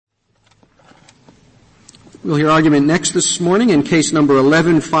We'll hear argument next this morning in case number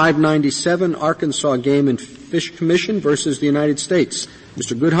 11-597, Arkansas Game and Fish Commission versus the United States.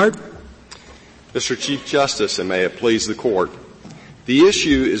 Mr. Goodhart. Mr. Chief Justice, and may it please the Court, the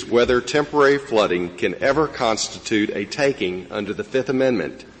issue is whether temporary flooding can ever constitute a taking under the Fifth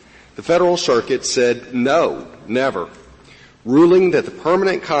Amendment. The Federal Circuit said no, never, ruling that the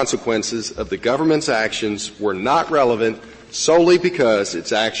permanent consequences of the government's actions were not relevant solely because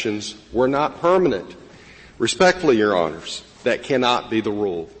its actions were not permanent. Respectfully, Your Honors, that cannot be the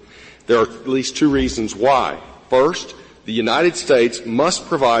rule. There are at least two reasons why. First, the United States must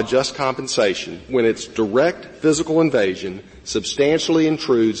provide just compensation when its direct physical invasion substantially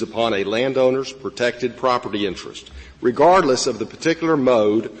intrudes upon a landowner's protected property interest, regardless of the particular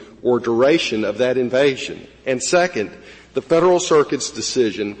mode or duration of that invasion. And second, the Federal Circuit's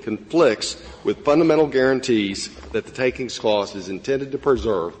decision conflicts with fundamental guarantees that the Takings Clause is intended to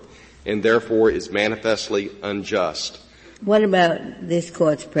preserve and therefore is manifestly unjust. What about this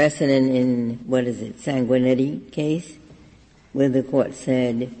Court's precedent in, Sanguinetti case, where the Court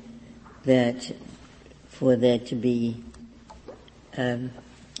said that for there to be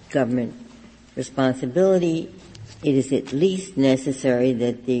government responsibility, it is at least necessary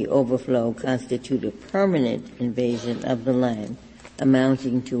that the overflow constitute a permanent invasion of the land,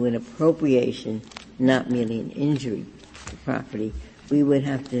 amounting to an appropriation, not merely an injury to property. We would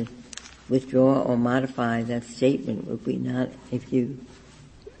have to withdraw or modify that statement, would we not, if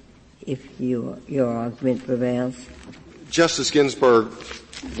your argument prevails? Justice Ginsburg,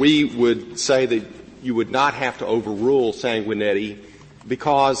 we would say that you would not have to overrule Sanguinetti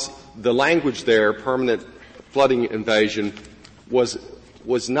because the language there, permanent flooding invasion, was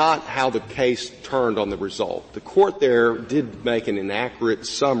not how the case turned on the result. The Court there did make an inaccurate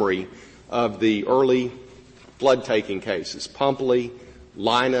summary of the early flood-taking cases, Pumphley,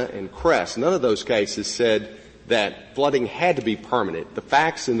 Lina, and Crest. None of those cases said that flooding had to be permanent. The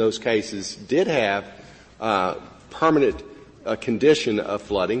facts in those cases did have permanent condition of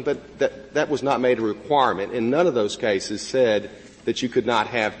flooding, but that was not made a requirement. And none of those cases said that you could not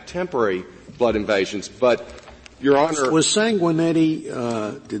have temporary flood invasions. But, Your Honor, was Sanguinetti,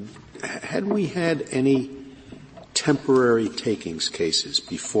 had we had any temporary takings cases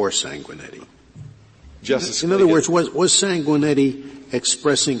before Sanguinetti? Justice, in other words, was Sanguinetti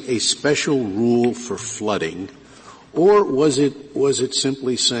expressing a special rule for flooding, or was it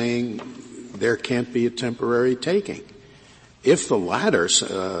simply saying there can't be a temporary taking? If the latter,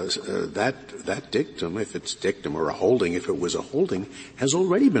 that dictum, if it's dictum or a holding, if it was a holding, has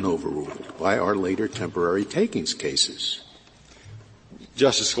already been overruled by our later temporary takings cases.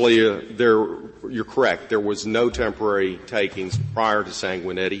 Justice Scalia, you're correct. There was no temporary takings prior to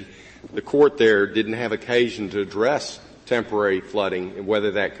Sanguinetti. The Court there didn't have occasion to address temporary flooding and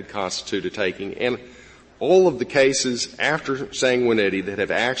whether that could constitute a taking. And all of the cases after Sanguinetti that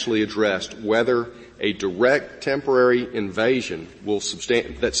have actually addressed whether a direct temporary invasion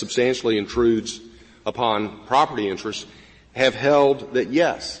that substantially intrudes upon property interests have held that,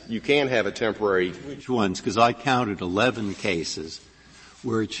 yes, you can have a temporary. Which ones? Because I counted 11 cases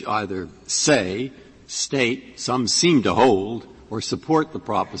which either state, some seem to hold, or support the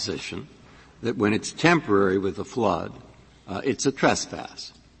proposition that when it's temporary with a flood, it's a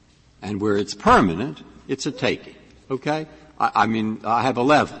trespass. And where it's permanent, it's a taking. Okay? I have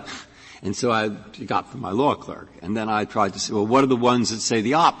 11. And so I got from my law clerk. And then I tried to say, well, what are the ones that say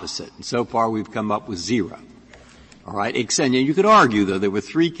the opposite? And so far we've come up with 0. All right? And you could argue, though, there were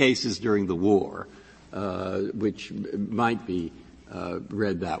 3 cases during the war, which might be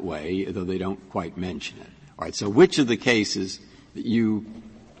read that way, though they don't quite mention it. All right. So which of the cases that you,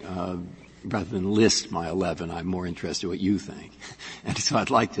 rather than list my 11, I'm more interested in what you think. And so I'd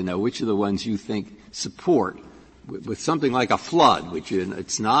like to know which of the ones you think support with something like a flood, which you're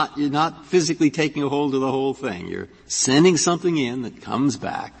not physically taking a hold of the whole thing. You're sending something in that comes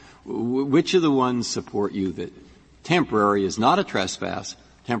back. Which of the ones support you that temporary is not a trespass,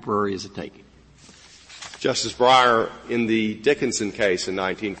 temporary is a taking? Justice Breyer, in the Dickinson case in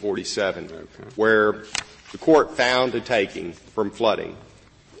 1947, where the Court found a taking from flooding,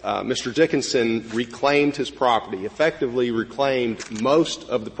 Mr. Dickinson reclaimed his property, effectively reclaimed most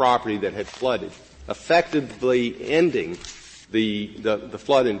of the property that had flooded, effectively ending the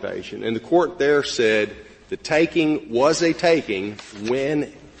flood invasion. And the Court there said the taking was a taking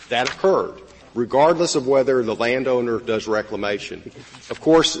when that occurred, regardless of whether the landowner does reclamation. Of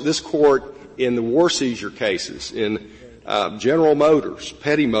course, this Court, in the war seizure cases, in General Motors,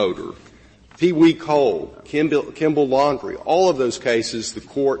 Petty Motor, Pee Wee Coal, Kimball Laundry, all of those cases the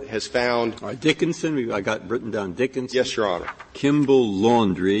Court has found. All right, Dickinson, I got written down Dickinson. Yes, Your Honor. Kimball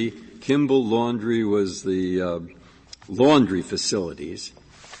Laundry, Kimball Laundry was the laundry facilities.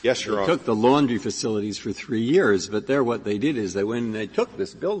 Yes, Your They Honor. took the laundry facilities for 3 years, but there what they did is they went and they took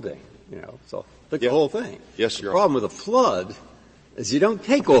this building, so took the whole thing. Yes, The Your Honor. problem with a flood is you don't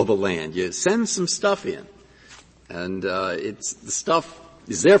take all the land. You send some stuff in. And the stuff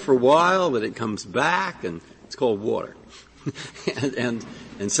is there for a while, but it comes back, and it's called water. and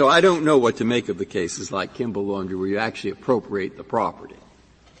so I don't know what to make of the cases like Kimball Laundry where you actually appropriate the property.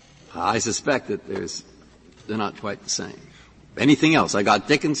 I suspect that they're not quite the same. Anything else? I got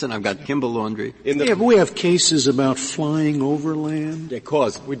Dickinson, I've got Kimball Laundry. But we have cases about flying over land.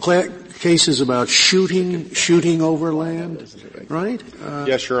 Cases about shooting over land, right?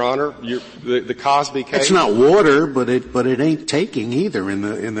 Yes, Your Honor. The Cosby case. It's not water, but it ain't taking either in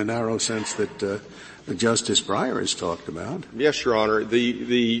the narrow sense that Justice Breyer has talked about. Yes, Your Honor. The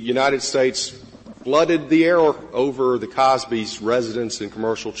United States flooded the air over the Cosby's residence and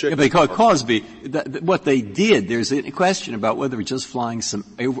commercial chicken. Yeah, because Cosby, what they did, there's a question about whether just flying some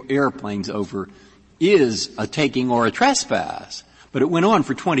airplanes over is a taking or a trespass. But it went on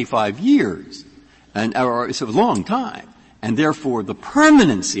for 25 years, or it's a long time, and therefore the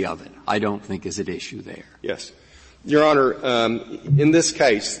permanency of it, I don't think, is at issue there. Yes, Your Honor. In this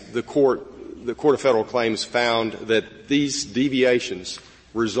case, the Court of Federal Claims found that these deviations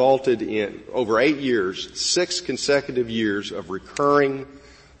resulted in, over 8 years, 6 consecutive years of recurring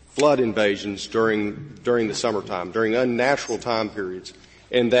flood invasions during the summertime, during unnatural time periods,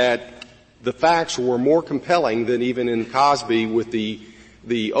 and that the facts were more compelling than even in Cosby with the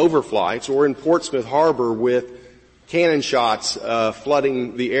overflights, or in Portsmouth Harbor with cannon shots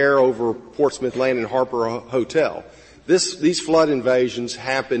flooding the air over Portsmouth Land and Harper Hotel. These flood invasions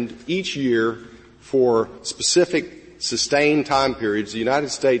happened each year for specific sustained time periods. The United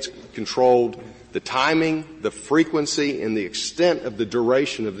States controlled the timing, the frequency, and the extent of the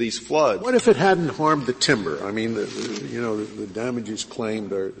duration of these floods. What if it hadn't harmed the timber? I mean, the damages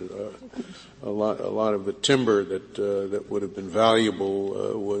claimed are a lot of the timber that would have been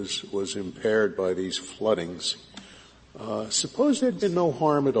valuable was impaired by these floodings. Suppose there'd been no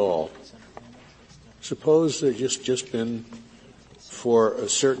harm at all. Suppose there'd just been, for a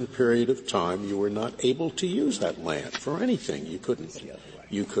certain period of time, you were not able to use that land for anything. You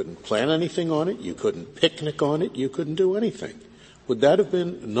couldn't plant anything on it. You couldn't picnic on it. You couldn't do anything. Would that have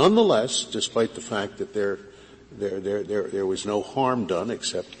been, nonetheless, despite the fact that there was no harm done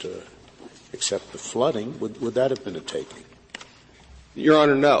except the flooding, would that have been a taking? Your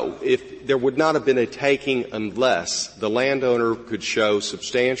Honor, no. If there would not have been a taking unless the landowner could show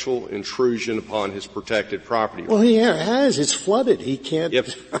substantial intrusion upon his protected property. Well, he has. It's flooded. He can't.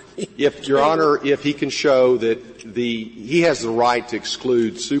 If Your Honor, if he can show that he has the right to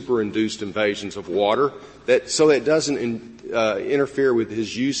exclude super-induced invasions of water, so that it doesn't interfere with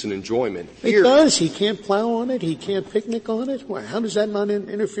his use and enjoyment. It does. He can't plow on it. He can't picnic on it. Well, how does that not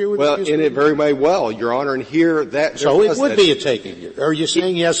interfere with his use? Well, and it very may well, Your Honor, and here that... So it would be a taking. Are you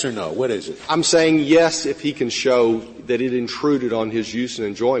saying yes or no? What is it? I'm saying yes if he can show that it intruded on his use and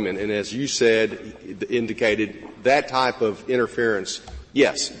enjoyment, and as you said, indicated that type of interference,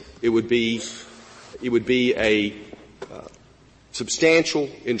 yes, it would be a substantial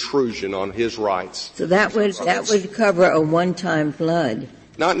intrusion on his rights. So that would cover a one-time flood.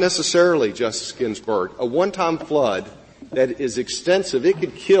 Not necessarily, Justice Ginsburg. A one-time flood that is extensive, it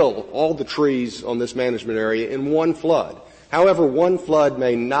could kill all the trees on this management area in one flood. However, one flood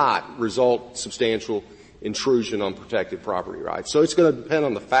may not result substantial intrusion on protected property rights. So it's going to depend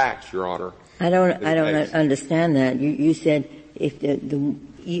on the facts, Your Honor. I don't understand that. You said if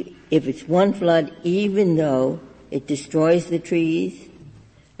it's one flood, even though it destroys the trees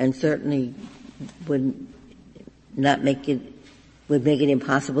and certainly would make it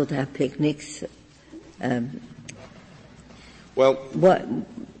impossible to have picnics.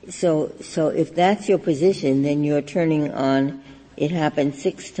 So if that's your position, then you're turning on it happened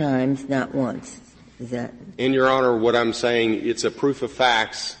 6 times, not once. Is that? And Your Honor, what I'm saying, it's a proof of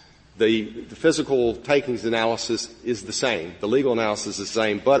facts. The physical takings analysis is the same. The legal analysis is the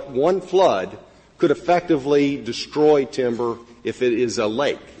same. But one flood could effectively destroy timber if it is a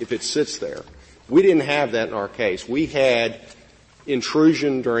lake, if it sits there. We didn't have that in our case. We had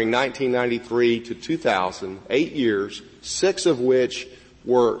intrusion during 1993 to 2000, 8 years, 6 of which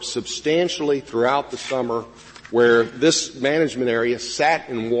were substantially throughout the summer, where this management area sat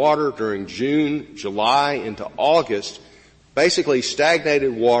in water during June, July, into August, basically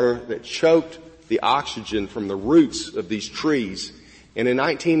stagnated water that choked the oxygen from the roots of these trees. And in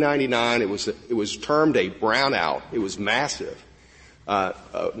 1999, it was termed a brownout. It was massive.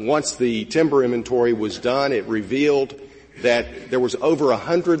 Once the timber inventory was done, it revealed that there was over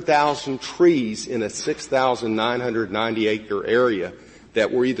 100,000 trees in a 6,990 acre area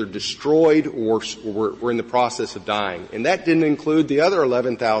that were either destroyed or were in the process of dying. And that didn't include the other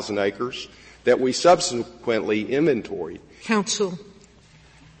 11,000 acres that we subsequently inventoried. Counsel,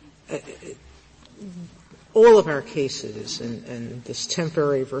 all of our cases and this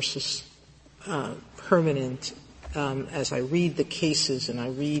temporary versus permanent, as I read the cases and I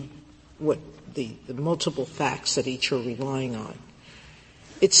read what the multiple facts that each are relying on,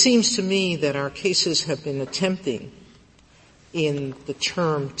 it seems to me that our cases have been attempting in the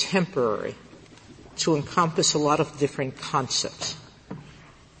term temporary to encompass a lot of different concepts,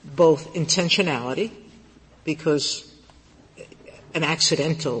 both intentionality, because an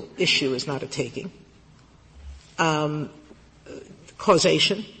accidental issue is not a taking,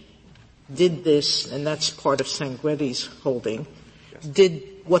 causation, did this, and that's part of Sangretti's holding, did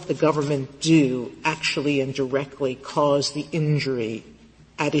what the government do actually and directly cause the injury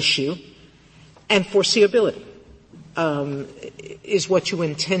at issue, and foreseeability. Is what you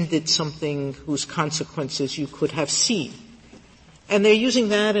intended something whose consequences you could have seen? And they're using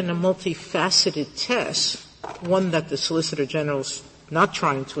that in a multifaceted test, one that the Solicitor General's not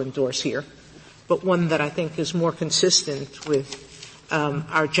trying to endorse here, but one that I think is more consistent with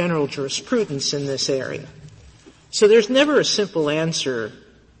our general jurisprudence in this area. So there's never a simple answer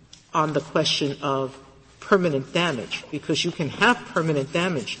on the question of permanent damage, because you can have permanent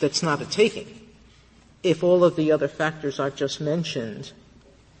damage that's not a taking if all of the other factors I've just mentioned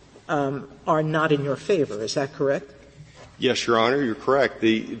are not in your favor. Is that correct? Yes, Your Honor, you're correct.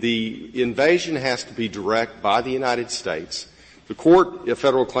 The invasion has to be direct by the United States. The Court of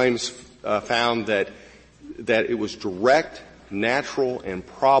Federal Claims found that it was direct, natural, and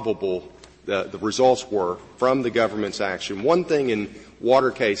probable the results were from the government's action. One thing in water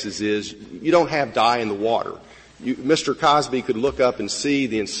cases is you don't have dye in the water. Mr. Cosby could look up and see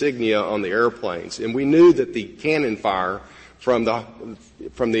the insignia on the airplanes, and we knew that the cannon fire from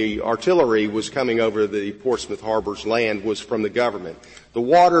the artillery was coming over the Portsmouth Harbor's land was from the government. The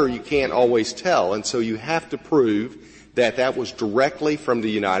water you can't always tell, and so you have to prove that that was directly from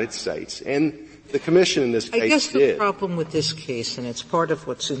the United States. And the Commission in this case did. I guess the problem with this case, and it's part of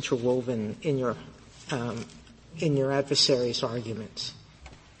what's interwoven in your adversary's arguments,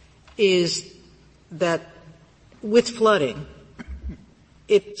 is that with flooding,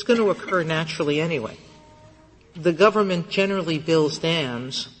 it's going to occur naturally anyway. The government generally builds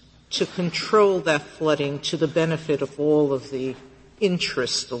dams to control that flooding to the benefit of all of the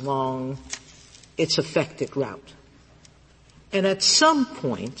interest along its affected route. And at some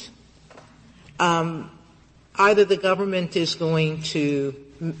point, either the government is going to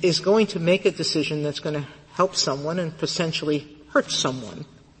make a decision that's going to help someone and potentially hurt someone.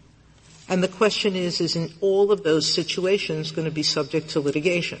 And the question is in all of those situations going to be subject to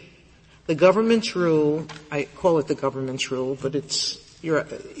litigation? The government's rule, I call it the government's rule, but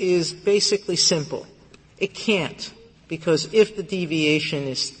is basically simple. It can't, because if the deviation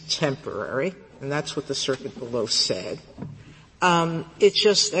is temporary, and that's what the circuit below said, it's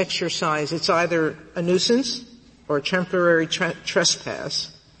just exercise. It's either a nuisance or a temporary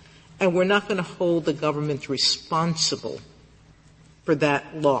trespass, and we're not going to hold the government responsible for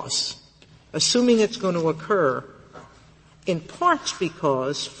that loss, assuming it's going to occur, in part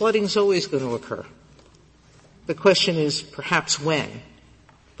because flooding's always going to occur. The question is perhaps when.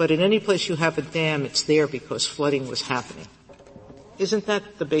 But in any place you have a dam, it's there because flooding was happening. Isn't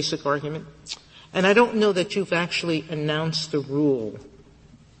that the basic argument? And I don't know that you've actually announced a rule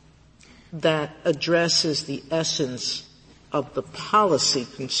that addresses the essence of the policy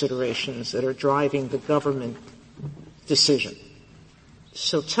considerations that are driving the government decision.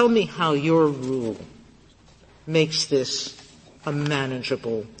 So tell me how your rule makes this a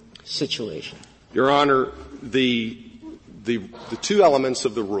manageable situation. Your Honor, the two elements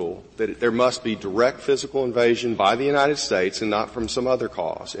of the rule, that there must be direct physical invasion by the United States and not from some other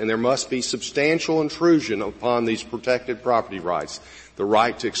cause, and there must be substantial intrusion upon these protected property rights, the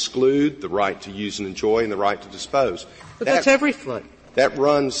right to exclude, the right to use and enjoy, and the right to dispose. But that's every flood. That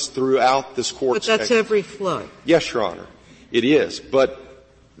runs throughout this court's. But that's every flood. Yes, Your Honor. It is. But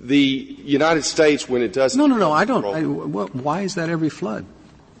the United States, when it does. No, I don't. Why is that every flood?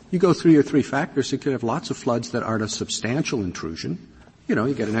 You go through your three factors. You could have lots of floods that aren't a substantial intrusion.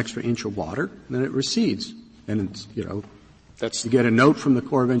 You get an extra inch of water, and then it recedes. And it's, you get a note from the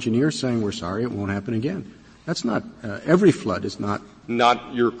Corps of Engineers saying, we're sorry, it won't happen again. That's not, every flood is not.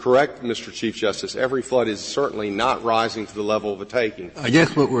 You're correct, Mr. Chief Justice. Every flood is certainly not rising to the level of a taking. I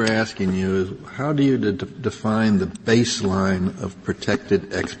guess what we're asking you is, how do you define the baseline of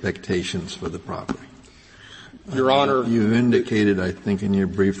protected expectations for the property? Your Honor. You've indicated, I think, in your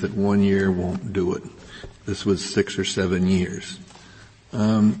brief that 1 year won't do it. This was 6 or 7 years.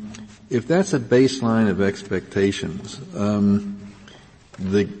 If that's a baseline of expectations,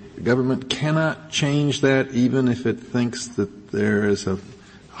 the government cannot change that even if it thinks that there is a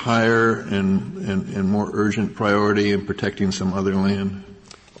higher and more urgent priority in protecting some other land?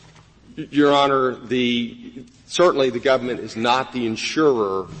 Your Honor, certainly the government is not the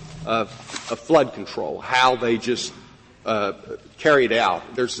insurer of flood control, how they just carry it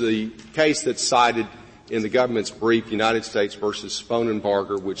out. There's the case that's cited in the government's brief, United States versus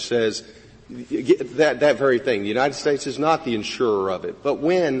Sponenbarger, which says that very thing. The United States is not the insurer of it. But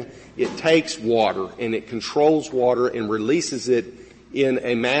when it takes water and it controls water and releases it in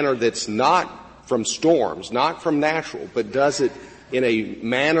a manner that's not from storms, not from natural, but does it in a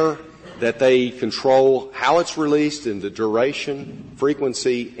manner that they control how it's released and the duration,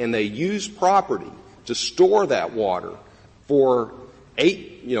 frequency, and they use property to store that water for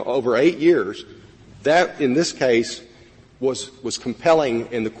over 8 years, that, in this case, was compelling,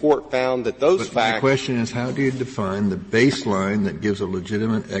 and the court found that those facts. The question is, how do you define the baseline that gives a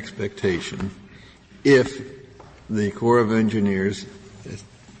legitimate expectation if the Corps of Engineers, it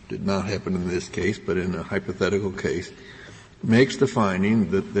did not happen in this case, but in a hypothetical case, makes the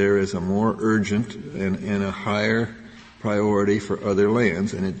finding that there is a more urgent and a higher priority for other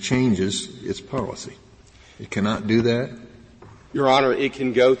lands, and it changes its policy? It cannot do that? Your Honor, it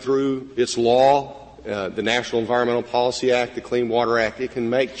can go through its law, the National Environmental Policy Act, the Clean Water Act. It can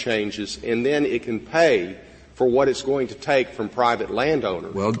make changes, and then it can pay for what it's going to take from private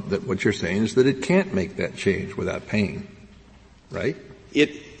landowners. Well, what you're saying is that it can't make that change without paying, right?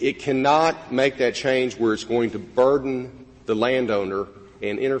 It cannot make that change where it's going to burden the landowner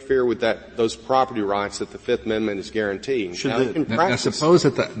and interfere with those property rights that the Fifth Amendment is guaranteeing. Now, suppose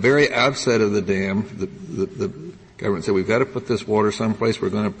at the very outset of the dam, the government said, we've got to put this water someplace, we're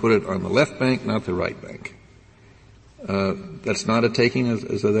going to put it on the left bank, not the right bank. That's not a taking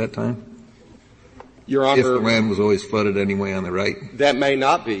as of that time? Your Honor, if the land was always flooded anyway on the right? That may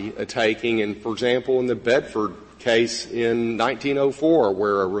not be a taking. And, for example, in the Bedford case in 1904,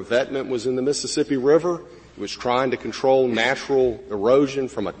 where a revetment was in the Mississippi River, it was trying to control natural erosion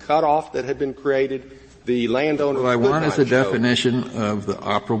from a cutoff that had been created, the landowner. What I want is a definition of the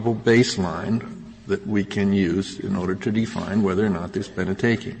operable baseline that we can use in order to define whether or not there's been a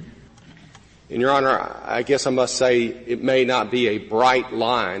taking. And, Your Honor, I guess I must say it may not be a bright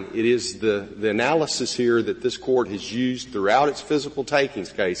line. It is the analysis here that this Court has used throughout its physical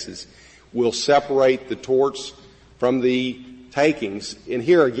takings cases will separate the torts from the takings. And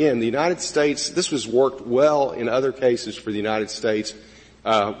here again, the United States, this was worked well in other cases for the United States,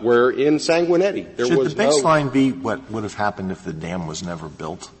 where in Sanguinetti there was no. Should the baseline be what would have happened if the dam was never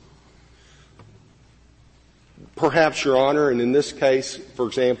built? Perhaps, Your Honor, and in this case, for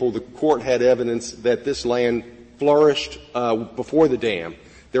example, the court had evidence that this land flourished before the dam.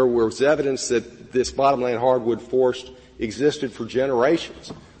 There was evidence that this bottomland hardwood forest existed for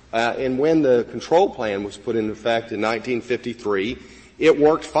generations. And when the control plan was put into effect in 1953, it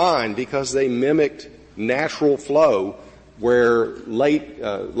worked fine because they mimicked natural flow where late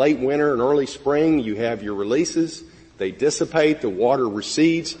winter and early spring you have your releases, they dissipate, the water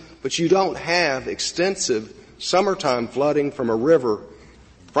recedes, but you don't have extensive summertime flooding from a river,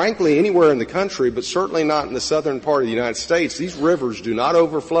 frankly, anywhere in the country, but certainly not in the southern part of the United States. These rivers do not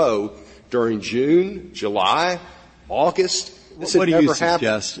overflow during June, July, August. What do you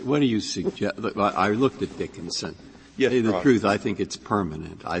suggest? What do you suggest? I looked at Dickinson. Yes, to tell you the truth, I think it's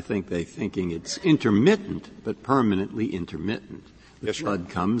permanent. I think they're thinking it's intermittent, but permanently intermittent. The flood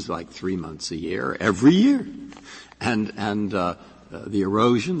comes like 3 months a year, every year. And the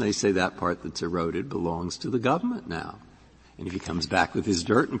erosion, they say that part that's eroded belongs to the government now. And if he comes back with his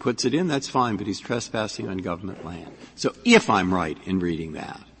dirt and puts it in, that's fine, but he's trespassing on government land. So if I'm right in reading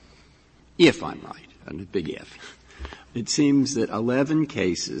that, if I'm right, and a big if, it seems that 11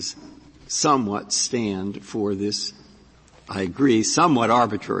 cases somewhat stand for this, I agree, somewhat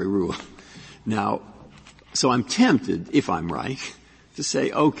arbitrary rule. Now, so I'm tempted, if I'm right, to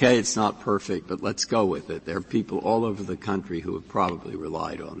say, okay, it's not perfect, but let's go with it. There are people all over the country who have probably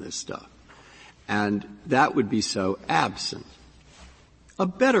relied on this stuff. And that would be so absent a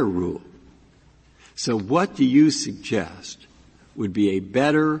better rule. So what do you suggest would be a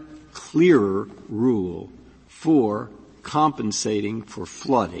better, clearer rule for compensating for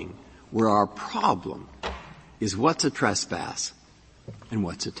flooding where our problem is what's a trespass and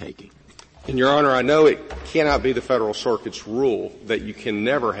what's a taking? And, Your Honor, I know it cannot be the Federal Circuit's rule that you can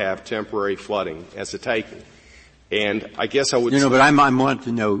never have temporary flooding as a taking. And I guess I would but I want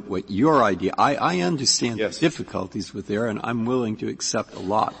to know what your idea. I understand yes. the difficulties with there, and I'm willing to accept a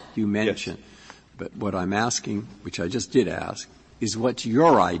lot you mentioned. Yes. But what I'm asking, which I just did ask, is what's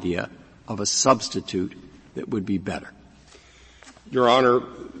your idea of a substitute that would be better? Your Honor,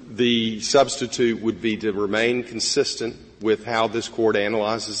 the substitute would be to remain consistent with how this Court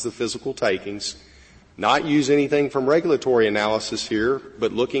analyzes the physical takings, not use anything from regulatory analysis here,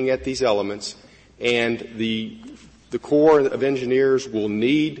 but looking at these elements. And the Corps of Engineers will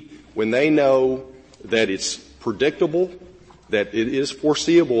need, when they know that it's predictable, that it is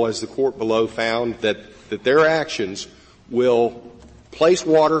foreseeable, as the court below found, that their actions will place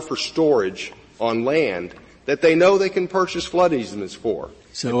water for storage on land that they know they can purchase flood easements for.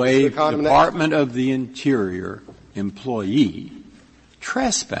 So a Department of the Interior employee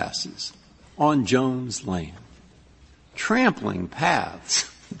trespasses on Jones land, trampling paths,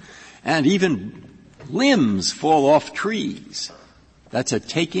 and even limbs fall off trees. That's a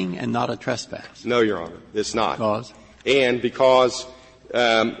taking and not a trespass. No, Your Honor, it's not. Because? And because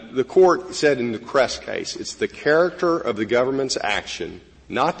the court said in the Crest case, it's the character of the government's action,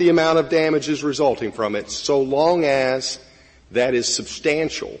 not the amount of damages resulting from it, so long as that is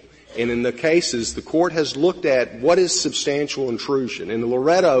substantial. And in the cases, the court has looked at what is substantial intrusion. In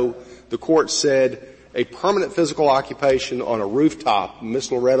Loretto, the court said a permanent physical occupation on a rooftop in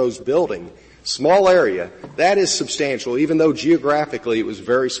Miss Loretto's building, small area, that is substantial, even though geographically it was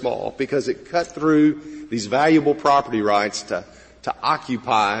very small, because it cut through these valuable property rights to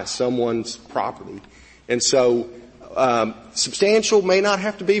occupy someone's property. And so substantial may not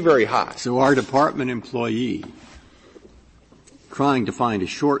have to be very high. So our department employee, trying to find a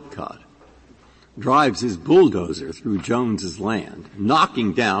shortcut, drives his bulldozer through Jones's land,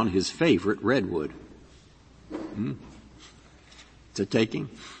 knocking down his favorite redwood. It's a taking?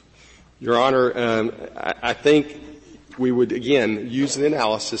 Your Honor, I think we would, again, use the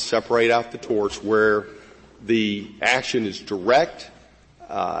analysis, separate out the torts where the action is direct.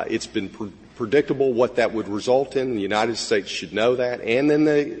 It's been predictable what that would result in. The United States should know that. And then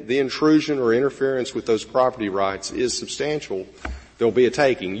the intrusion or interference with those property rights is substantial. There'll be a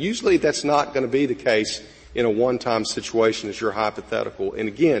taking. Usually that's not going to be the case in a one-time situation as your hypothetical. And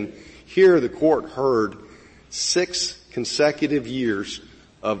again, here the court heard 6 consecutive years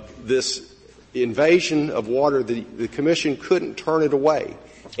of this invasion of water. The Commission couldn't turn it away.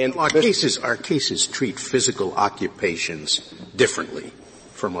 And our cases treat physical occupations differently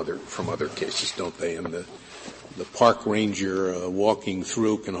from other cases, don't they? And the park ranger walking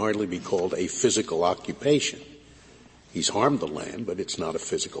through can hardly be called a physical occupation. He's harmed the land, but it's not a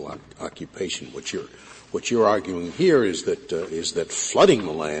physical occupation. What you're arguing here is that flooding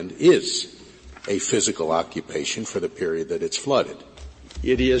the land is a physical occupation for the period that it's flooded.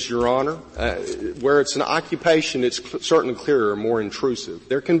 It is, Your Honor. Where it's an occupation, it's certainly clearer, more intrusive.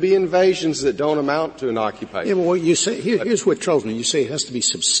 There can be invasions that don't amount to an occupation. Yeah, but what you say, here's what troubles me. You say it has to be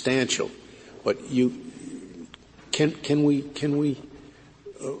substantial, but can we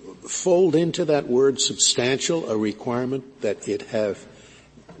fold into that word substantial a requirement that it have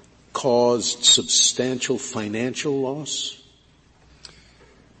caused substantial financial loss?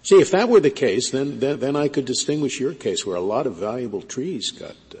 See, if that were the case, then I could distinguish your case where a lot of valuable trees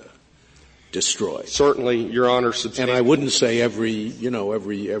got destroyed. Certainly, Your Honor, substantial. And I wouldn't say every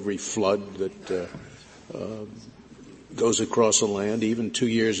flood that goes across a land, even 2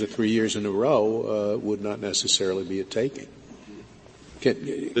 years or 3 years in a row, would not necessarily be a taking.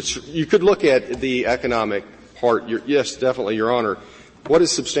 You could look at the economic part. Yes, definitely, Your Honor. What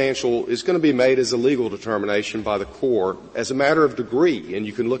is substantial is going to be made as a legal determination by the Corps as a matter of degree. And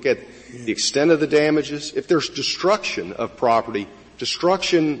you can look at the extent of the damages. If there's destruction of property,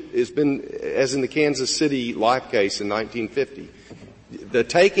 destruction has been, as in the Kansas City Life case in 1950. The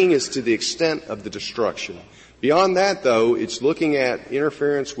taking is to the extent of the destruction. Beyond that, though, it's looking at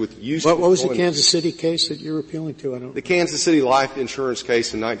interference with use of... What was the Kansas City case that you're appealing to? The Kansas City Life insurance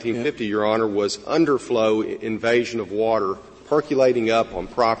case in 1950, Your Honor, was underflow invasion of water percolating up on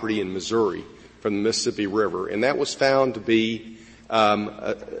property in Missouri from the Mississippi River. And that was found to be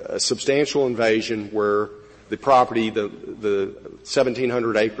a substantial invasion where the property, the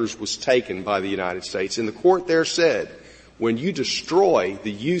 1,700 acres, was taken by the United States. And the court there said, when you destroy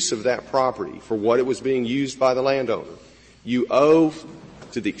the use of that property for what it was being used by the landowner, you owe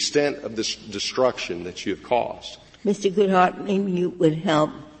to the extent of this destruction that you have caused. Mr. Goodhart, maybe you would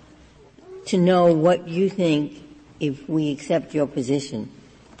help to know what you think, if we accept your position,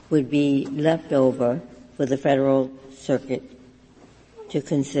 would be left over for the Federal Circuit to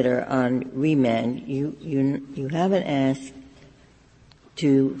consider on remand. You haven't asked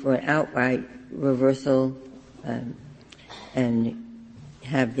for an outright reversal and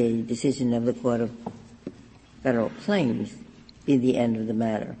have the decision of the Court of Federal Claims be the end of the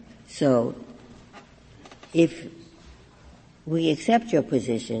matter. So if we accept your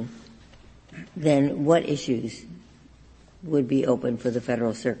position, then what issues would be open for the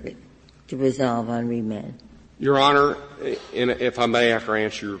Federal Circuit to resolve on remand? Your Honor, if I may, after I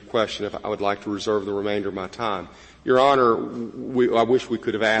answer your question, I would like to reserve the remainder of my time. Your Honor, I wish we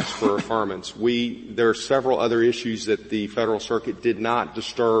could have asked for affirmance. There are several other issues that the Federal Circuit did not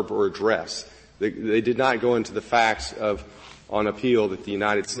disturb or address. They did not go into the facts on appeal that the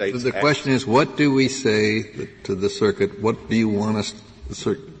United States. The question is, what do we say to the Circuit? What do you want us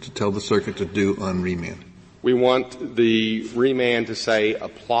to tell the Circuit to do on remand? We want the remand to say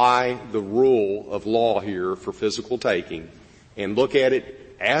apply the rule of law here for physical taking and look at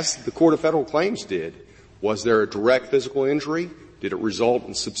it as the Court of Federal Claims did. Was there a direct physical injury? Did it result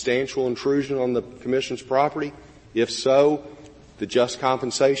in substantial intrusion on the Commission's property? If so, the just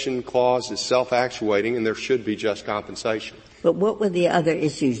compensation clause is self-actuating and there should be just compensation. But what were the other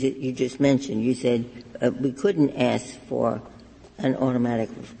issues that you just mentioned? You said we couldn't ask for an automatic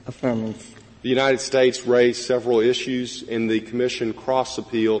affirmance. The United States raised several issues, and the Commission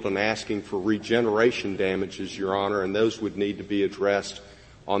cross-appealed on asking for regeneration damages, Your Honor, and those would need to be addressed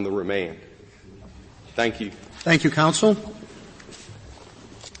on the remand. Thank you. Thank you, counsel.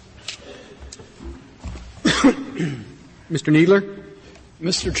 Mr. Kneedler.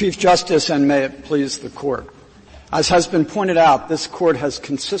 Mr. Chief Justice, and may it please the Court. As has been pointed out, this Court has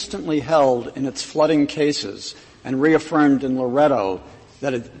consistently held in its flooding cases and reaffirmed in Loretto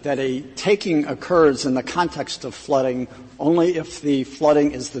that a taking occurs in the context of flooding only if the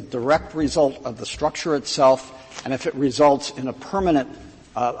flooding is the direct result of the structure itself and if it results in a permanent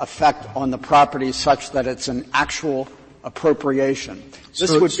effect on the property such that it's an actual appropriation.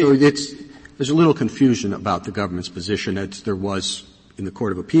 There's a little confusion about the government's position as there was in the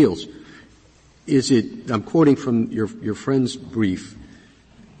Court of Appeals. I'm quoting from your friend's brief,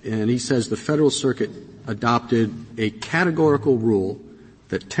 and he says the Federal Circuit adopted a categorical rule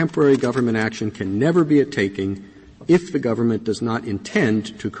that temporary government action can never be a taking if the government does not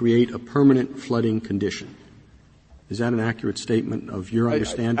intend to create a permanent flooding condition. Is that an accurate statement of your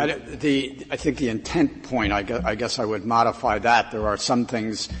understanding? I think the intent point, I guess I would modify that. There are some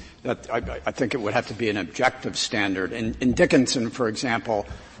things that I think it would have to be an objective standard. In Dickinson, for example,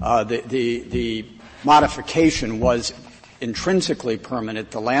 the modification was intrinsically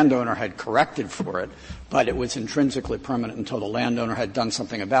permanent. The landowner had corrected for it, but it was intrinsically permanent until the landowner had done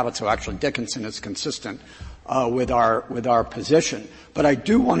something about it. So actually Dickinson is consistent with our position. But I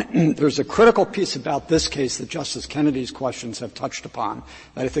do want to, there's a critical piece about this case that Justice Kennedy's questions have touched upon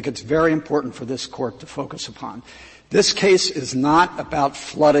that I think it's very important for this Court to focus upon. This case is not about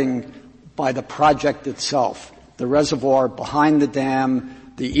flooding by the project itself. The reservoir behind the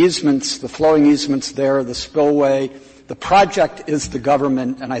dam, the easements, the flowing easements there, the spillway. The project is the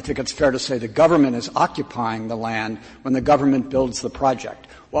government, and I think it's fair to say the government is occupying the land when the government builds the project.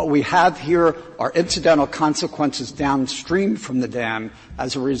 What we have here are incidental consequences downstream from the dam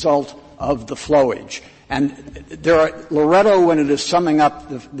as a result of the flowage. And Loretto, when it is summing up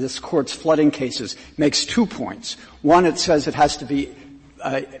this Court's flooding cases, makes 2 points. One, it says it has to be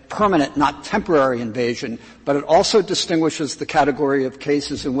permanent, not temporary invasion, but it also distinguishes the category of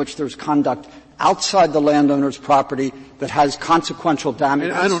cases in which there's conduct outside the landowner's property that has consequential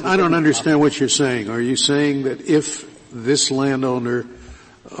damage. I don't understand what you're saying. Are you saying that if this landowner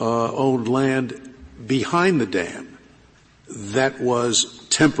owned land behind the dam that was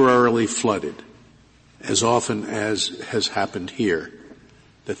temporarily flooded, as often as has happened here,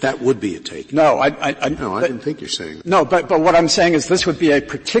 that would be a take? No, I didn't think you're saying that. No, but what I'm saying is this would be a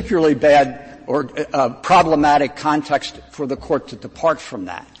particularly bad or problematic context for the Court to depart from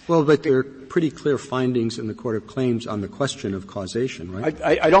that. Well, but there are pretty clear findings in the Court of Claims on the question of causation, right?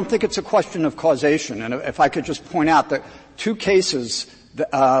 I don't think it's a question of causation. And if I could just point out that 2 cases,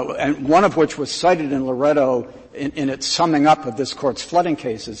 and one of which was cited in Loretto in its summing up of this Court's flooding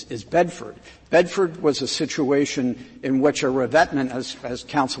cases, is Bedford. Bedford was a situation in which a revetment, as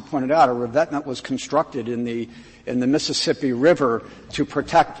counsel pointed out, a revetment was constructed in the Mississippi River to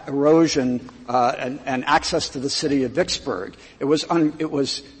protect erosion and access to the city of Vicksburg. It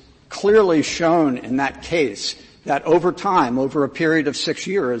was clearly shown in that case that over time, over a period of 6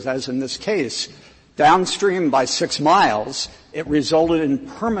 years, as in this case, downstream by 6 miles, it resulted in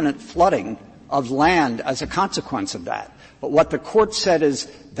permanent flooding of land as a consequence of that. But what the Court said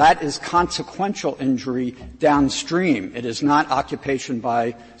is that is consequential injury downstream. It is not occupation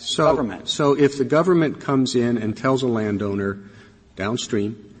by government. So if the government comes in and tells a landowner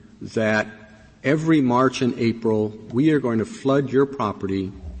downstream that every March and April, we are going to flood your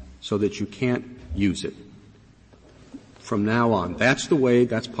property so that you can't use it. From now on. That's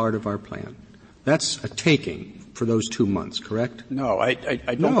part of our plan. That's a taking for those 2 months, correct? No, I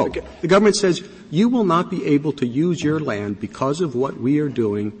don't No. think The government says you will not be able to use your land because of what we are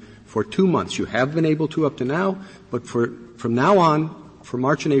doing for 2 months. You have been able to up to now, but from now on, for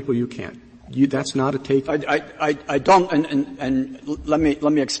March and April, you can't. That's not a taking. I don't, and let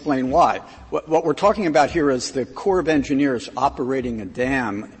me explain why. What we're talking about here is the Corps of Engineers operating a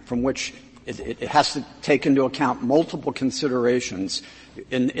dam from which it has to take into account multiple considerations.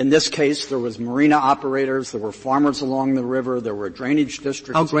 In this case, there was marina operators, there were farmers along the river, there were drainage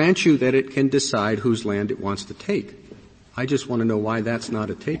districts. I'll grant you that it can decide whose land it wants to take. I just want to know why that's not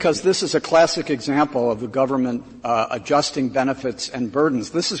a taking. Because this is a classic example of the government adjusting benefits and burdens.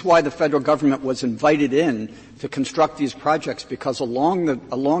 This is why the federal government was invited in to construct these projects, because along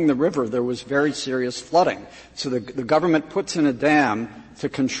the river there was very serious flooding. So the government puts in a dam to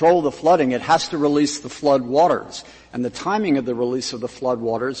control the flooding. It has to release the flood waters. And the timing of the release of the flood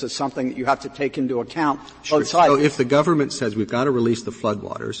waters is something that you have to take into account both sides. So if the government says we've got to release the flood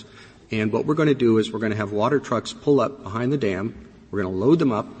waters, and what we're going to do is we're going to have water trucks pull up behind the dam, we're going to load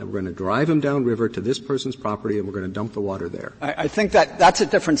them up, and we're going to drive them downriver to this person's property, and we're going to dump the water there. I think that's a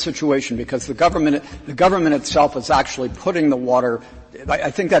different situation, because the government itself is actually putting the water.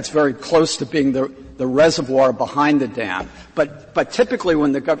 I think that's very close to being the reservoir behind the dam. But typically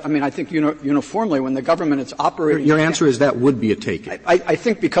when I think uniformly when the government is operating. Your answer is that would be a taking. I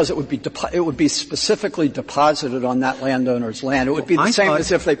think because it would be specifically deposited on that landowner's land. It would be the same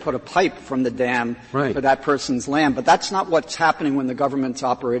as if they put a pipe from the dam to that person's land. But that's not what's happening when the government's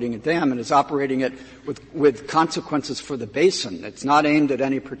operating a dam, and is operating it with consequences for the basin. It's not aimed at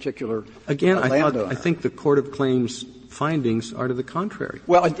any particular landowner. I think the Court of Claims findings are to the contrary.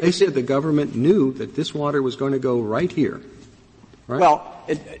 Well, they said the government knew that this water was going to go right here. Right? Well,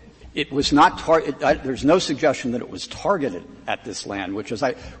 it was not there's no suggestion that it was targeted at this land, which is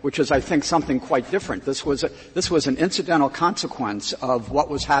I think something quite different. This was an incidental consequence of what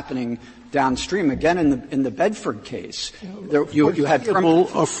was happening downstream. Again, in the Bedford case, you had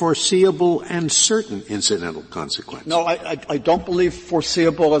a foreseeable and certain incidental consequence. No, I don't believe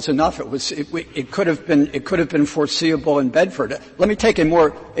foreseeable is enough. It could have been foreseeable in Bedford. Let me take a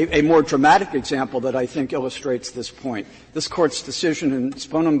more dramatic example that I think illustrates this point. This Court's decision in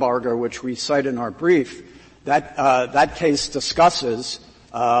Sponenbarger, which we cite in our brief, that case discusses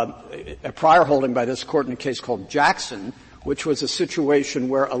a prior holding by this Court in a case called Jackson, which was a situation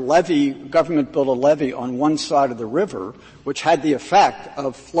where government built a levee on one side of the river, which had the effect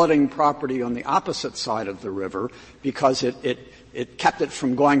of flooding property on the opposite side of the river, because it kept it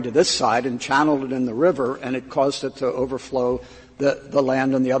from going to this side and channeled it in the river, and it caused it to overflow the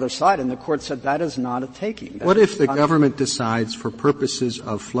land on the other side. And the Court said that is not a taking. What if the government decides, for purposes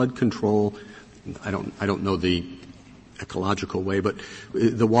of flood control, I don't know the ecological way, but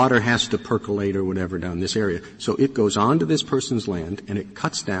the water has to percolate or whatever down this area. So it goes onto this person's land and it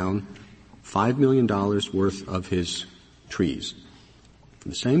cuts down $5 million worth of his trees for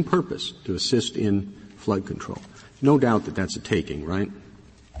the same purpose, to assist in flood control. No doubt that that's a taking, right?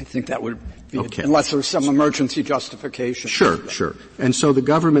 I think that would be, unless there's some emergency justification. Sure. And so the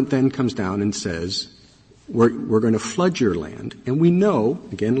government then comes down and says, we're going to flood your land, and we know,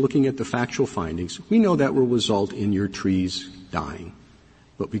 again, looking at the factual findings, we know that will result in your trees dying.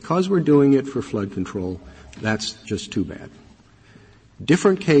 But because we're doing it for flood control, that's just too bad.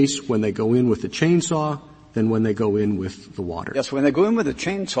 Different case when they go in with the chainsaw than when they go in with the water. Yes, when they go in with a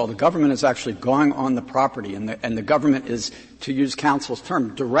chainsaw, the government is actually going on the property, and the government is, to use counsel's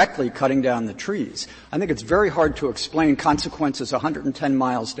term, directly cutting down the trees. I think it's very hard to explain consequences 110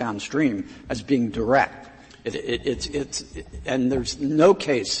 miles downstream as being direct. And there's no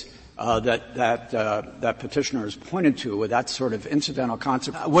case that petitioner has pointed to with that sort of incidental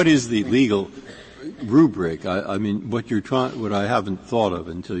consequence. What is the legal rubric? I mean, what I haven't thought of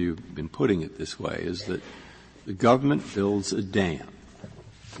until you've been putting it this way is that the government builds a dam.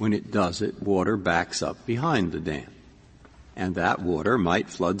 When it does it, water backs up behind the dam, and that water might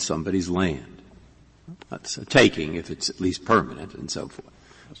flood somebody's land. That's a taking if it's at least permanent and so forth.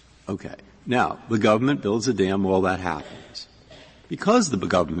 Okay. Now, the government builds a dam, all that happens. Because the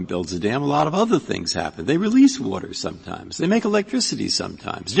government builds a dam, a lot of other things happen. They release water sometimes. They make electricity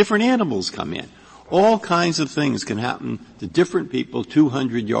sometimes. Different animals come in. All kinds of things can happen to different people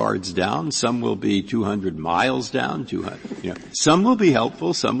 200 yards down. Some will be 200 miles down. Some will be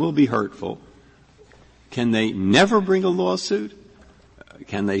helpful. Some will be hurtful. Can they never bring a lawsuit?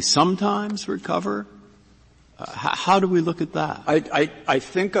 Can they sometimes recover? How do we look at that? I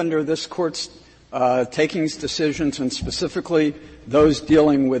think under this Court's takings decisions, and specifically those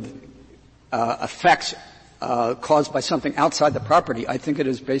dealing with effects caused by something outside the property, I think it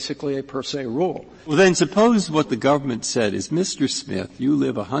is basically a per se rule. Well, then suppose what the government said is, Mr. Smith, you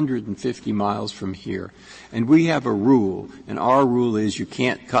live 150 miles from here, and we have a rule, and our rule is you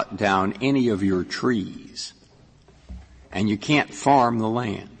can't cut down any of your trees, and you can't farm the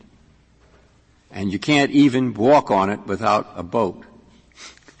land, and you can't even walk on it without a boat.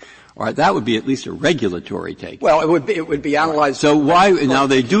 All right, that would be at least a regulatory take. Well, it would be analyzed. So why, now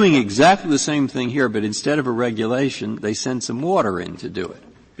they're doing exactly the same thing here, but instead of a regulation, they send some water in to do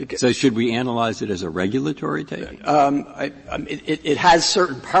it. So should we analyze it as a regulatory take? It has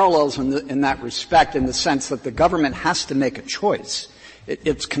certain parallels in that respect, in the sense that the government has to make a choice.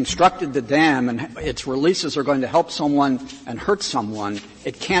 It's constructed the dam, and its releases are going to help someone and hurt someone.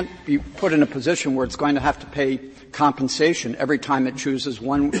 It can't be put in a position where it's going to have to pay compensation every time it chooses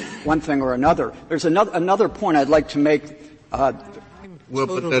one thing or another. There's another point I'd like to make. But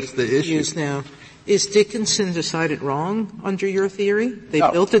that's the issue. Now, is Dickinson decided wrong under your theory? They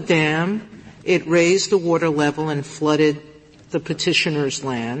built a dam, it raised the water level and flooded the petitioner's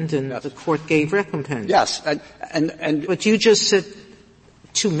land, and the court gave recompense. Yes, but you just said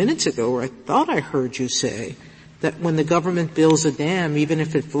 2 minutes ago, or I thought I heard you say, that when the government builds a dam, even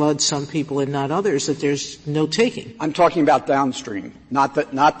if it floods some people and not others, that there's no taking. I'm talking about downstream, not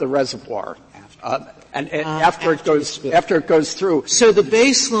the reservoir. After it goes through. So the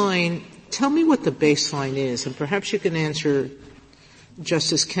baseline, tell me what the baseline is, and perhaps you can answer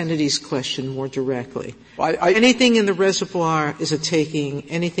Justice Kennedy's question more directly. Well, anything in the reservoir is a taking,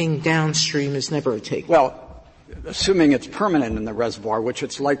 anything downstream is never a taking. Well, assuming it's permanent in the reservoir, which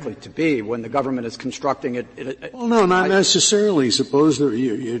it's likely to be when the government is constructing it. Well, no, not necessarily. Suppose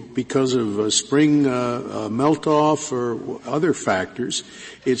that because of spring melt-off or other factors,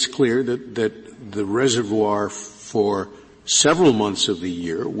 it's clear that the reservoir for several months of the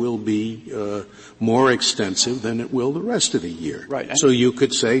year will be more extensive than it will the rest of the year. Right. So you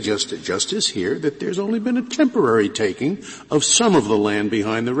could say, just as here, that there's only been a temporary taking of some of the land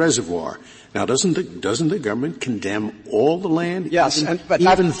behind the reservoir. Now, doesn't the government condemn all the land? Yes,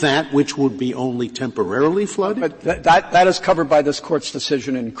 even that which would be only temporarily flooded? But that is covered by this Court's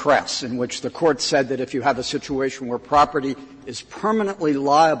decision in Kress, in which the Court said that if you have a situation where property is permanently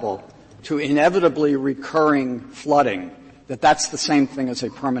liable to inevitably recurring flooding, that's the same thing as a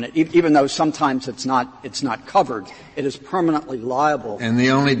permanent, even though sometimes it's not covered. It is permanently liable. And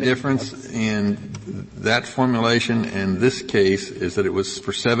the only difference in that formulation and this case is that it was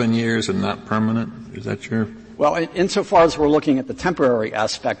for 7 years and not permanent? Is that true? Well, insofar as we're looking at the temporary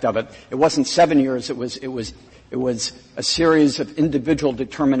aspect of it, it wasn't 7 years. It was a series of individual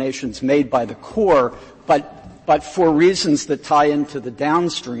determinations made by the Corps, but for reasons that tie into the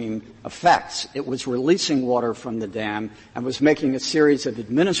downstream effects. It was releasing water from the dam and was making a series of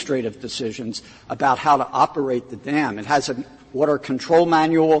administrative decisions about how to operate the dam. It has a water control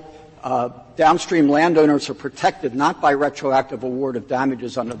manual. Downstream landowners are protected not by retroactive award of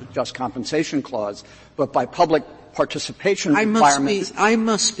damages under the Just Compensation Clause, but by public participation requirements. I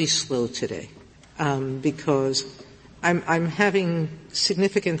must be slow today, because I'm having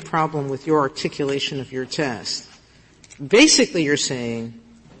significant problem with your articulation of your test. Basically, you're saying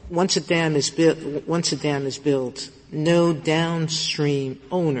once a dam is built, no downstream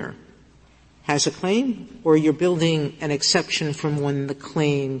owner has a claim, or you're building an exception from when the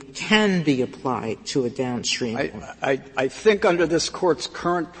claim can be applied to a downstream owner? I think under this Court's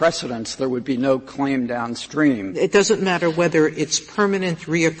current precedents, there would be no claim downstream. It doesn't matter whether it's permanent,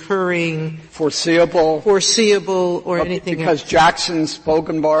 reoccurring, foreseeable, or anything because else. Jackson,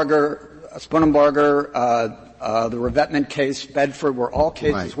 Sponenbarger, the revetment case, Bedford, were all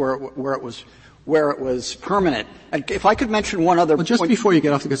cases right. where it was permanent. And if I could mention one other point. Just point. Before you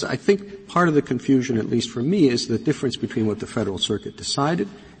get off, because I think part of the confusion, at least for me, is the difference between what the Federal Circuit decided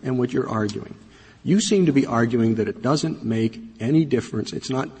and what you're arguing. You seem to be arguing that it doesn't make any difference. It's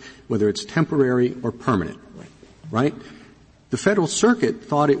not whether it's temporary or permanent, right? The Federal Circuit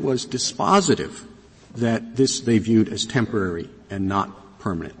thought it was dispositive that this they viewed as temporary and not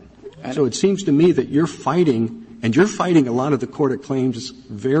permanent. So it seems to me that you're fighting a lot of the Court of Claims'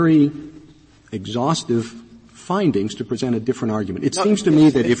 very exhaustive findings to present a different argument. It seems to me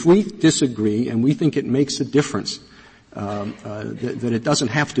that if we disagree and we think it makes a difference, that it doesn't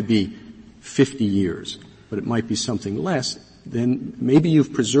have to be 50 years, but it might be something less, then maybe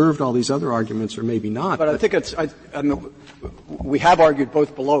you've preserved all these other arguments or maybe not. But I think we have argued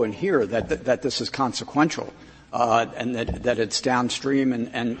both below and here that this is consequential. and that it's downstream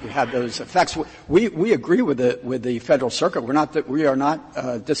and we have those effects. We agree with the Federal Circuit. We are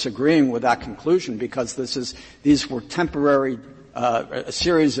not disagreeing with that conclusion because these were temporary a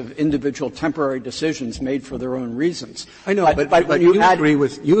series of individual temporary decisions made for their own reasons. I know, but you agree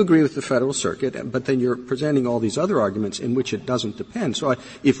with the Federal Circuit, but then you're presenting all these other arguments in which it doesn't depend. So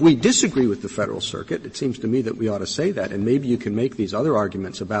if we disagree with the Federal Circuit, it seems to me that we ought to say that, and maybe you can make these other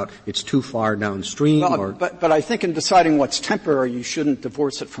arguments about it's too far downstream. Well, but I think in deciding what's temporary, you shouldn't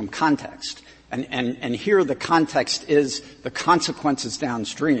divorce it from context. And here the context is the consequences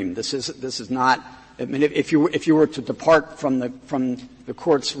downstream. This is not. I mean, if you were to depart from the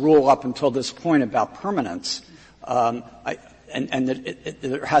court's rule up until this point about permanence, and that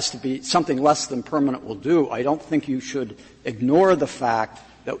there has to be something less than permanent will do, I don't think you should ignore the fact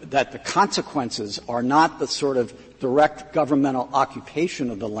that the consequences are not the sort of direct governmental occupation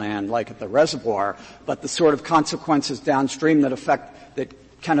of the land like at the reservoir, but the sort of consequences downstream that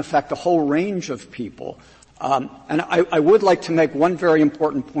can affect a whole range of people. And I would like to make one very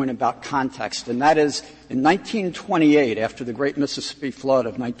important point about context, and that is in 1928, after the Great Mississippi Flood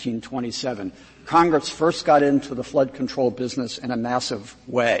of 1927, Congress first got into the flood control business in a massive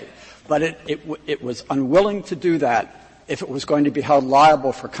way. But it was unwilling to do that if it was going to be held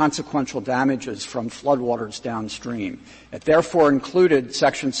liable for consequential damages from floodwaters downstream. It therefore included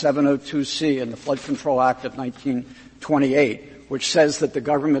Section 702C in the Flood Control Act of 1928, which says that the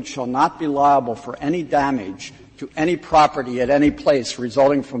government shall not be liable for any damage to any property at any place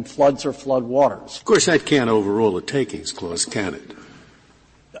resulting from floods or flood waters. Of course, that can't overrule the takings clause, can it?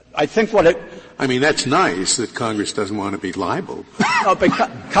 I think I mean, that's nice that Congress doesn't want to be liable. No, but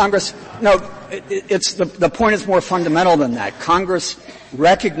Congress, it's the point is more fundamental than that. Congress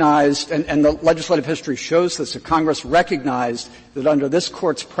recognized, and the legislative history shows this, that Congress recognized that under this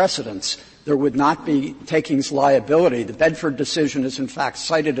Court's precedents, there would not be takings liability. The Bedford decision is in fact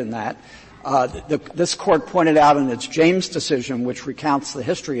cited in that. This Court pointed out in its James decision, which recounts the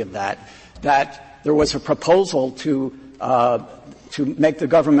history of that there was a proposal to make the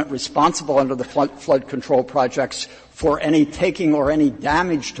government responsible under the flood control projects for any taking or any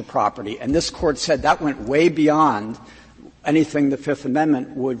damage to property. And this Court said that went way beyond anything the Fifth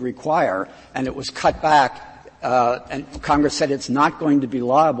Amendment would require, and it was cut back. And Congress said it's not going to be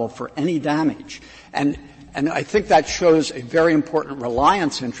liable for any damage. And I think that shows a very important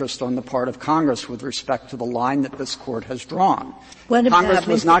reliance interest on the part of Congress with respect to the line that this Court has drawn. What Congress about,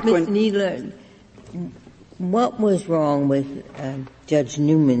 was Mr. not Mr. going. Kneedler, what was wrong with Judge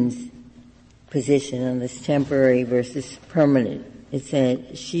Newman's position on this temporary versus permanent?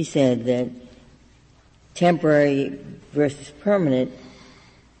 She said that temporary versus permanent,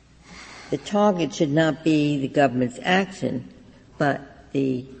 the target should not be the government's action, but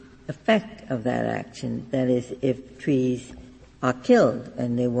the effect of that action. That is, if trees are killed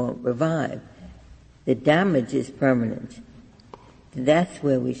and they won't revive, the damage is permanent. That's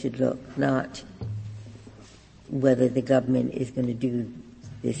where we should look, not whether the government is going to do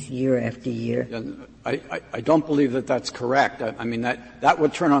this year after year. I don't believe that that's correct. I mean, that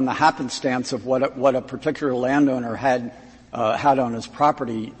would turn on the happenstance of what a particular landowner had on his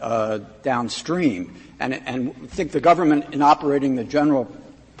property downstream. And I think the government, in operating the general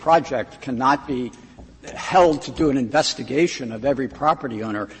project, cannot be held to do an investigation of every property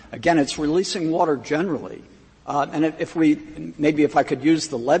owner. Again, it's releasing water generally. And if I could use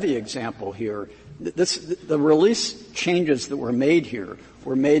the levee example here, the release changes that were made here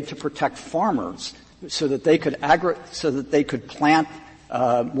were made to protect farmers so that they could plant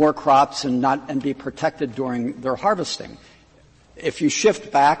more crops and be protected during their harvesting. If you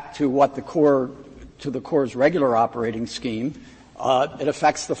shift back to the Corps' regular operating scheme, it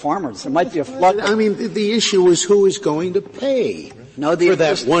affects the farmers. There might be a flood. I mean, the issue is who is going to pay for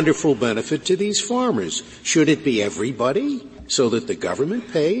that wonderful benefit to these farmers. Should it be everybody so that the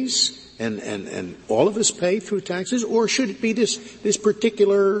government pays and all of us pay through taxes, or should it be this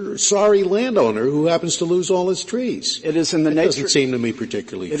particular sorry landowner who happens to lose all his trees? It is in the nature. Doesn't seem to me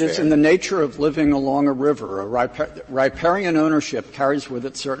particularly fair. It is in the nature of living along a river. Riparian ownership carries with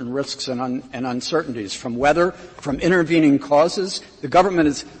it certain risks and uncertainties from weather, from intervening causes. The government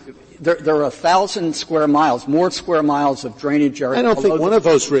is. There are 1,000 square miles, more square miles of drainage area. I don't think one of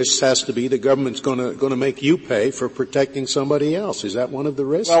those risks has to be the government's going to make you pay for protecting somebody else. Is that one of the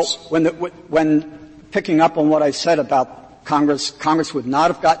risks? Well, when picking up on what I said about Congress would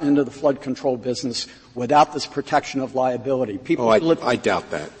not have gotten into the flood control business without this protection of liability. I doubt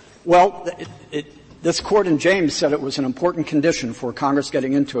that. Well, this Court in James said it was an important condition for Congress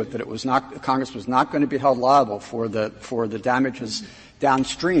getting into it, that Congress was not going to be held liable for the damages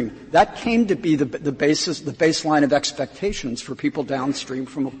downstream. That came to be the baseline of expectations for people downstream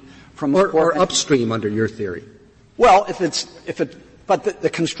from or upstream under your theory. Well, but the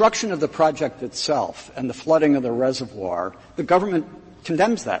construction of the project itself and the flooding of the reservoir, the government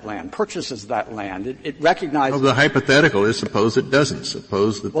condemns that land, purchases that land. It recognizes. Well, the hypothetical is suppose it doesn't.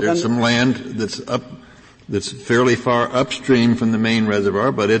 Suppose that there's some land that's fairly far upstream from the main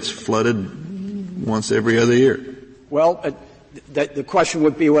reservoir, but it's flooded once every other year. Well, the question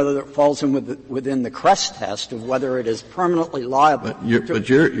would be whether it falls within the Crest test of whether it is permanently liable. But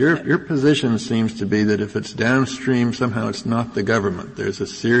your position seems to be that if it's downstream, somehow it's not the government. There's a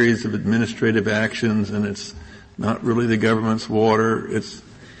series of administrative actions, and it's not really the government's water. It's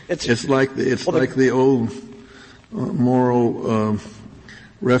like the old moral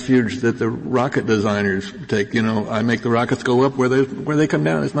refuge that the rocket designers take. I make the rockets go up where they come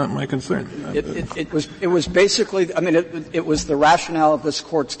down. It's not my concern. It was basically, it was the rationale of this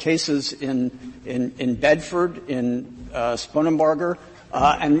Court's cases in Bedford, in Sponenbarger,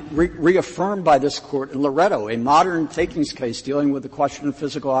 and reaffirmed by this Court in Loretto, a modern takings case dealing with the question of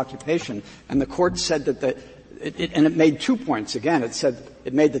physical occupation. And the Court said that and it made 2 points. Again, it said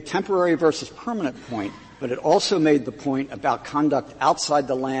it made the temporary versus permanent point, but it also made the point about conduct outside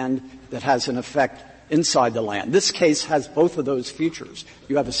the land that has an effect inside the land. This case has both of those features.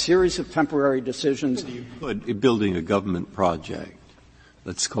 You have a series of temporary decisions. Building a government project,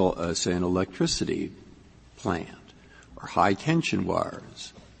 let's call, say, an electricity plant or high-tension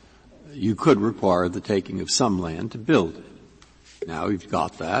wires, you could require the taking of some land to build it. Now you've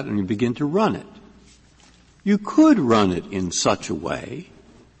got that, and you begin to run it. You could run it in such a way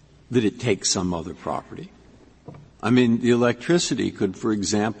that it takes some other property. The electricity could, for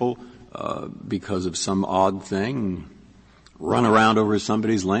example, because of some odd thing, run around over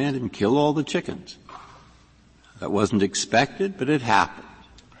somebody's land and kill all the chickens. That wasn't expected, but it happened.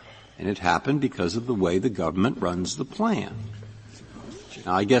 And it happened because of the way the government runs the plant.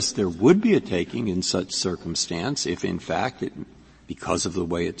 Now, I guess there would be a taking in such circumstance if, in fact, because of the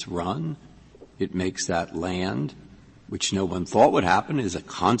way it's run, it makes that land, which no one thought would happen as a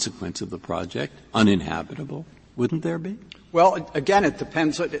consequence of the project, uninhabitable. Wouldn't there be? Well, again, it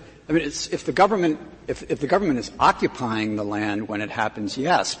depends. If the government is occupying the land when it happens,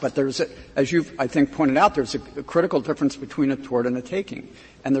 yes. But as you've, I think, pointed out, there's a critical difference between a tort and a taking.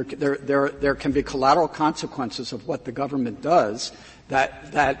 And there can be collateral consequences of what the government does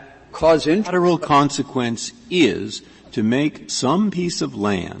that cause injury. Collateral consequence is to make some piece of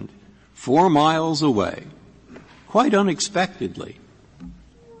land 4 miles away, quite unexpectedly,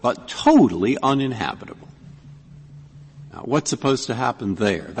 but totally uninhabitable. Now, what's supposed to happen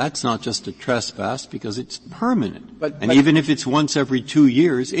there? That's not just a trespass because it's permanent. But even if it's once every 2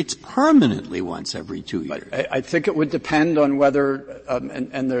 years, it's permanently once every 2 years. I think it would depend on whether,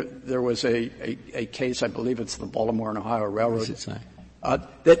 there was a case, I believe it's the Baltimore and Ohio Railroad. What does it say?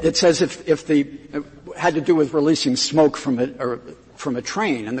 That says if had to do with releasing smoke from a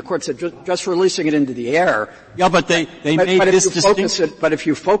train, and the Court said just releasing it into the air. Yeah, but they made this distinction. But if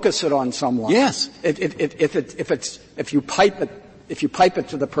you focus it on someone, yes. If you pipe it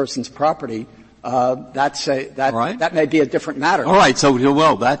to the person's property, that may be a different matter. All right. So,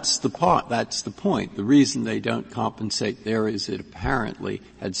 that's the point. The reason they don't compensate there is it apparently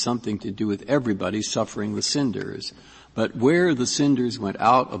had something to do with everybody suffering the cinders. But where the cinders went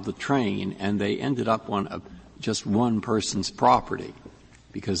out of the train and they ended up on just one person's property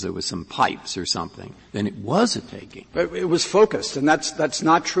because there was some pipes or something, then it was a taking. But it was focused, and that's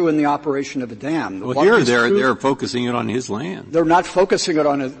not true in the operation of a dam. Well, here they're focusing it on his land. They're not focusing it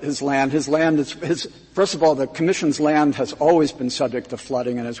on his land. His land is first of all, the Commission's land has always been subject to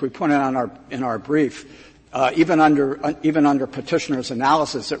flooding, and as we pointed out in our brief, even under petitioner's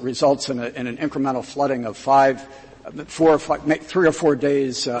analysis, it results in an incremental flooding of 3 or 4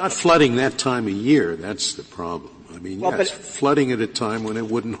 days. Not flooding that time of year. That's the problem. Flooding at a time when it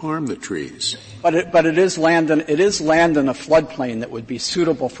wouldn't harm the trees. But it is land in a floodplain that would be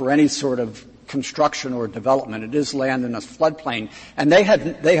suitable for any sort of construction or development. It is land in a floodplain, and they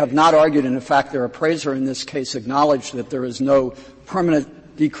have not argued, and in fact, their appraiser in this case acknowledged that there is no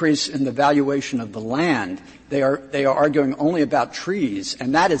permanent decrease in the valuation of the land. They are arguing only about trees,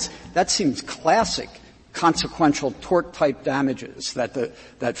 and that seems classic consequential tort-type damages that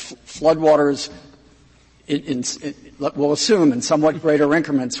floodwaters we'll assume in somewhat greater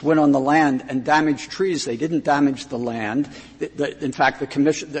increments went on the land and damaged trees. They didn't damage the land. In fact, the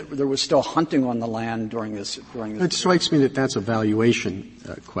Commission, there was still hunting on the land during this. It strikes me that that's a valuation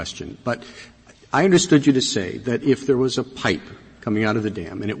question. But I understood you to say that if there was a pipe coming out of the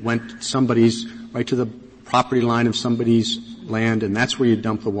dam and it went right to the property line of somebody's land and that's where you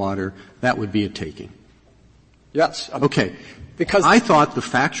dump the water, that would be a taking. Yes. Okay. Because I thought the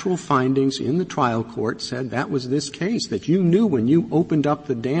factual findings in the trial court said that was this case, that you knew when you opened up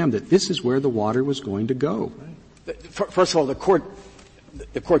the dam that this is where the water was going to go. First of all, the court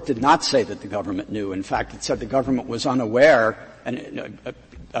did not say that the government knew. In fact, it said the government was unaware, and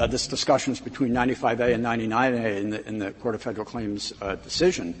this discussion is between 95A and 99A in the Court of Federal Claims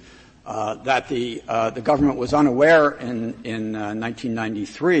decision, that the government was unaware in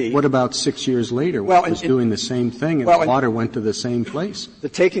 1993. What about 6 years later when it was doing the same thing and the water went to the same place? The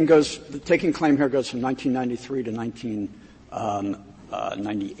taking claim here goes from 1993 to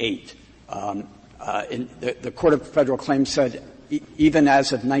 1998. The Court of Federal Claims said even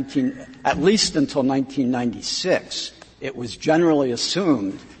as of at least until 1996, it was generally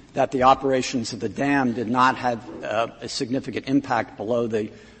assumed that the operations of the dam did not have a significant impact below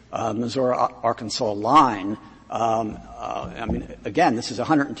the Missouri-Arkansas line. I mean, again, this is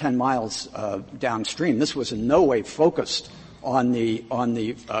 110 miles downstream. This was in no way focused on the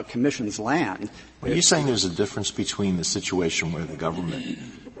Commission's land. Are you saying there's a difference between the situation where the government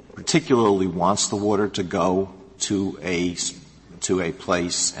particularly wants the water to go to a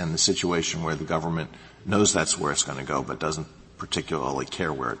place and the situation where the government knows that's where it's going to go but doesn't particularly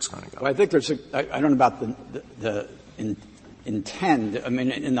care where it's going to go? Well, I think I don't know about the intend. I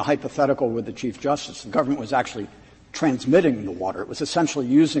mean, in the hypothetical with the Chief Justice, the government was actually transmitting the water. It was essentially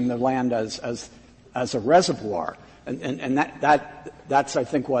using the land as a reservoir. And that's, I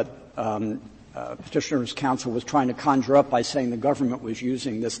think, what Petitioner's counsel was trying to conjure up by saying the government was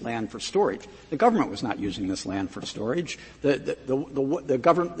using this land for storage. The government was not using this land for storage. The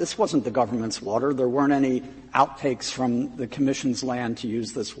government, this wasn't the government's water. There weren't any outtakes from the Commission's land to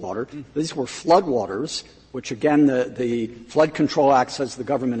use this water. These were floodwaters, which again, the Flood Control Act says the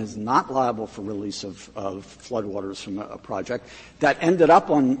government is not liable for release of floodwaters from a project, that ended up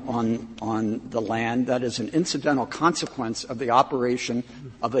on the land that is an incidental consequence of the operation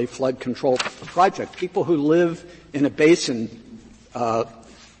of a flood control project. People who live in a basin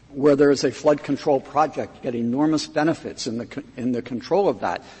where there is a flood control project get enormous benefits in the control of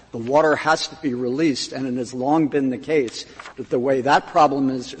that. The water has to be released, and it has long been the case that the way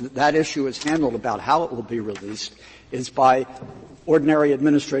that issue is handled about how it will be released is by ordinary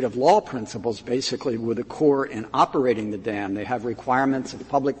administrative law principles, basically, with the Corps in operating the dam. They have requirements of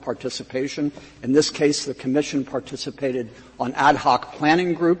public participation. In this case, the Commission participated on ad hoc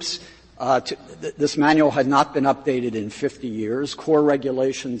planning groups. This manual had not been updated in 50 years. Corps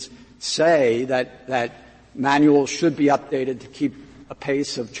regulations say that manuals should be updated to keep a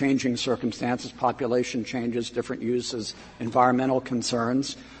pace of changing circumstances, population changes, different uses, environmental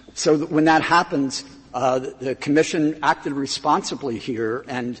concerns. So that when that happens, the Commission acted responsibly here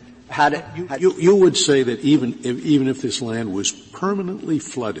and had it. You would say that even if this land was permanently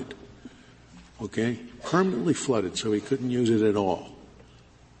flooded, okay, permanently flooded, so he couldn't use it at all,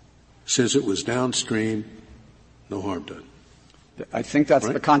 since it was downstream, no harm done. I think that's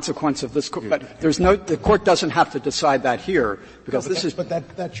right? The consequence of this. But the court doesn't have to decide that here because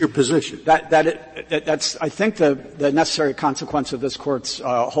that's your position. That's I think the necessary consequence of this court's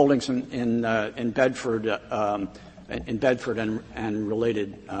holdings in Bedford and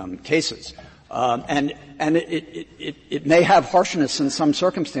related cases. And it may have harshness in some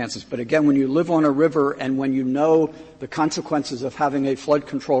circumstances, but again, when you live on a river and when you know the consequences of having a flood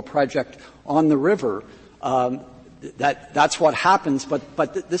control project on the river, that's what happens.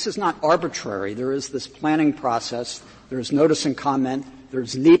 But this is not arbitrary. There is this planning process. There's notice and comment.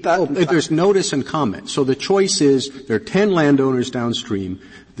 There's NEPA. There's notice and comment. So the choice is there are 10 landowners downstream.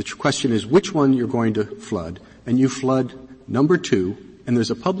 The question is which one you're going to flood, and you flood number 2. And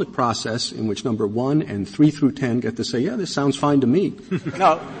there's a public process in which number 1 and 3 through 10 get to say, yeah, this sounds fine to me.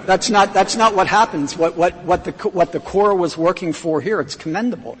 No, that's not what happens. What the Corps was working for here, it's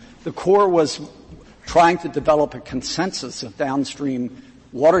commendable. The Corps was trying to develop a consensus of downstream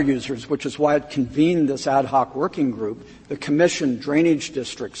water users, which is why it convened this ad hoc working group. The Commission, drainage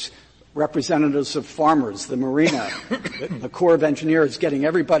districts, representatives of farmers, the marina, the Corps of Engineers, getting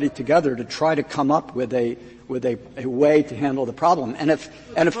everybody together to try to come up with a way to handle the problem.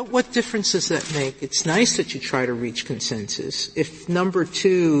 But what difference does that make? It's nice that you try to reach consensus. If number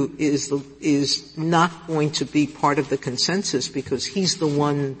 2 is not going to be part of the consensus because he's the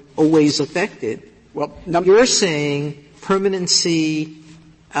one always affected, well, you're saying permanency,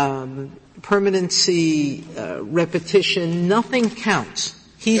 repetition, nothing counts.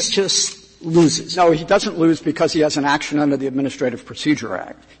 He's just loses. No, he doesn't lose because he has an action under the Administrative Procedure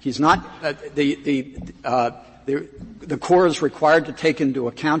Act. He's not the Corps is required to take into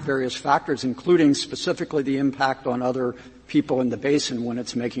account various factors, including specifically the impact on other people in the basin when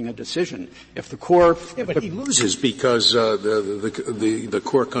it's making a decision. If the Corps, but he loses because the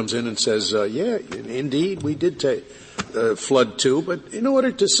Corps comes in and says, "Yeah, indeed, we did flood 2, but in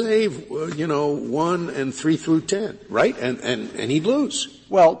order to save, 1 and 3 through 10, right?" And he'd lose.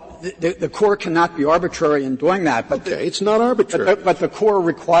 Well, the Corps cannot be arbitrary in doing that. But okay, it's not arbitrary. But the Corps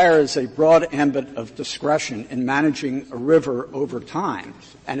requires a broad ambit of discretion in managing a river over time.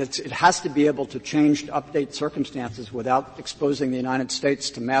 And it has to be able to change to update circumstances without exposing the United States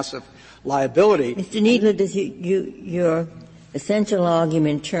to massive liability. Mr. Kneedler, does your essential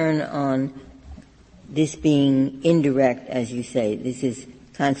argument turn on this being indirect, as you say? This is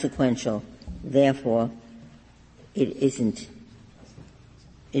consequential. Therefore, it isn't.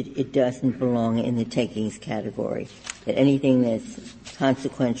 It doesn't belong in the takings category. That anything that's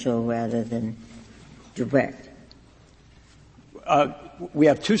consequential rather than direct. We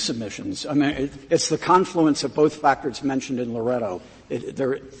have two submissions. I mean, it's the confluence of both factors mentioned in Loretto.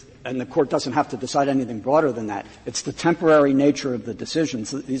 And the Court doesn't have to decide anything broader than that. It's the temporary nature of the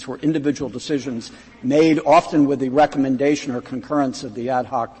decisions. These were individual decisions made often with the recommendation or concurrence of the ad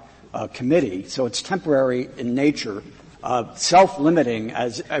hoc committee. So it's temporary in nature. Self-limiting,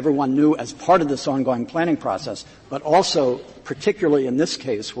 as everyone knew, as part of this ongoing planning process, but also, particularly in this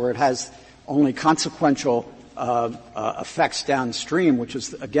case, where it has only consequential effects downstream, which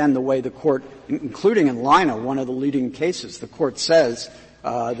is, again, the way the Court, including in Lina, one of the leading cases, the Court says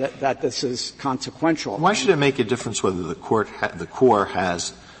that this is consequential. Why should it make a difference whether the Corps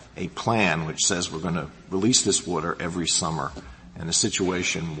has a plan which says we're going to release this water every summer, in a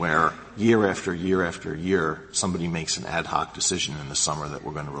situation where year after year after year somebody makes an ad hoc decision in the summer that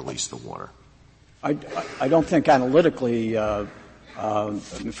we're going to release the water? I don't think analytically, for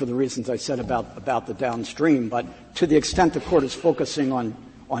the reasons I said about the downstream, but to the extent the Court is focusing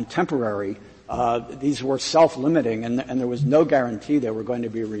on temporary, these were self-limiting, and there was no guarantee they were going to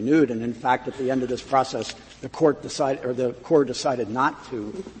be renewed. And in fact, at the end of this process, the Corps decided not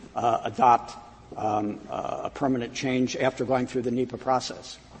to adopt a permanent change after going through the NEPA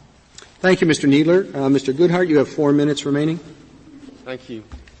process. Thank you, Mr. Kneedler. Mr. Goodhart, you have 4 minutes remaining. Thank you.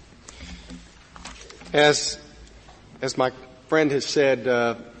 As my friend has said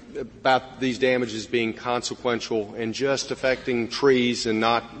about these damages being consequential and just affecting trees and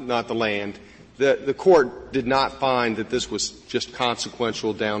not the land, the Court did not find that this was just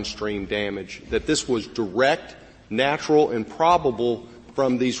consequential downstream damage, that this was direct, natural, and probable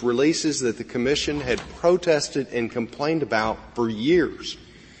from these releases that the Commission had protested and complained about for years,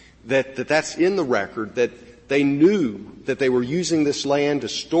 that's in the record, that they knew that they were using this land to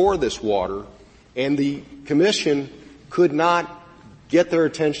store this water, and the Commission could not get their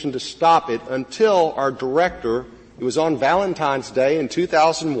attention to stop it until our director, it was on Valentine's Day in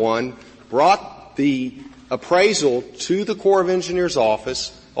 2001, brought the appraisal to the Corps of Engineers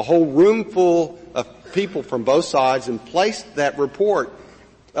office, a whole room full of people from both sides, and placed that report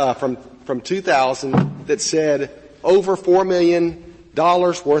from 2000 that said over $4 million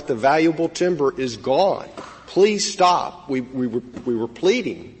worth of valuable timber is gone. Please stop. We were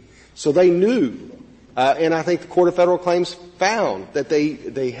pleading. So they knew, and I think the Court of Federal Claims found that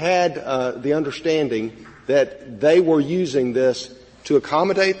they had the understanding that they were using this to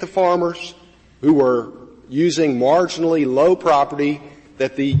accommodate the farmers who were using marginally low property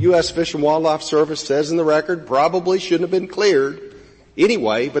that the U.S. Fish and Wildlife Service says in the record probably shouldn't have been cleared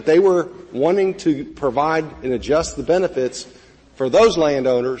anyway, but they were wanting to provide and adjust the benefits for those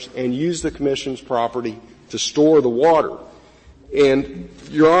landowners and use the Commission's property to store the water. And,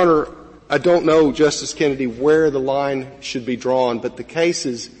 Your Honor, I don't know, Justice Kennedy, where the line should be drawn, but the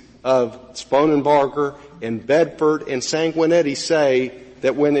cases of Sponenbarger and Bedford and Sanguinetti say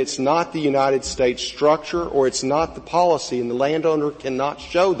that when it's not the United States structure or it's not the policy and the landowner cannot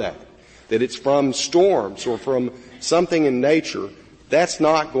show that it's from storms or from something in nature, that's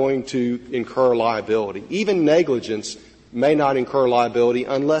not going to incur liability. Even negligence may not incur liability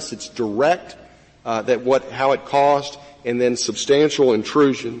unless it's direct, how it caused, and then substantial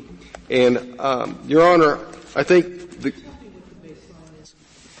intrusion. And, Your Honor, I think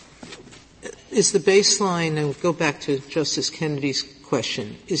is the baseline, and we'll go back to Justice Kennedy's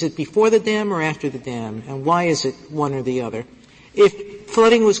question, is it before the dam or after the dam, and why is it one or the other? If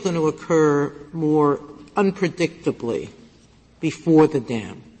flooding was going to occur more unpredictably before the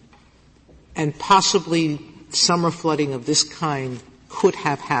dam, and possibly summer flooding of this kind could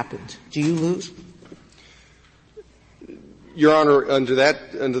have happened, do you lose? Your Honor,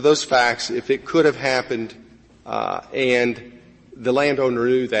 under those facts, if it could have happened, and the landowner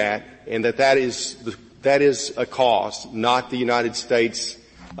knew that, and that is that is a cause, not the United States.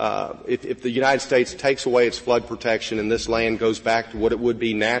 If the United States takes away its flood protection and this land goes back to what it would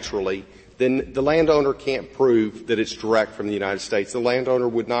be naturally, then the landowner can't prove that it's direct from the United States. The landowner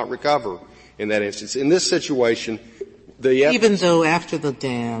would not recover in that instance. In this situation, even though after the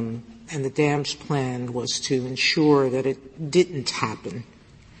dam and the dam's plan was to ensure that it didn't happen,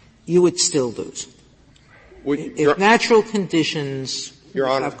 you would still lose. If natural conditions Your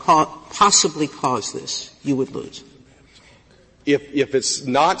Honor, have possibly caused this, you would lose. If it's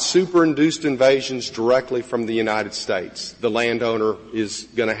not superinduced invasions directly from the United States, the landowner is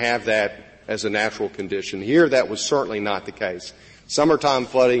going to have that as a natural condition. Here, that was certainly not the case. Summertime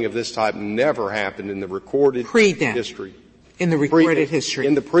flooding of this type never happened in the recorded history. In the recorded history.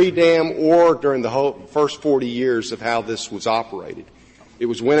 In the pre-dam or during the whole first 40 years of how this was operated. It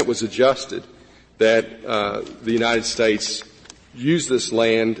was when it was adjusted that the United States used this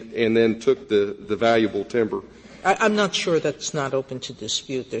land and then took the valuable timber. I'm not sure that's not open to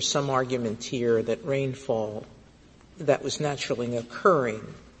dispute. There's some argument here that rainfall that was naturally occurring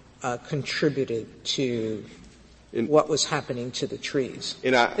contributed to what was happening to the trees.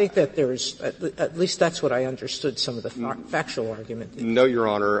 And I think that there's, at least that's what I understood some of the factual argument. No, Your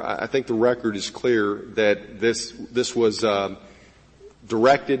Honor. I think the record is clear that this was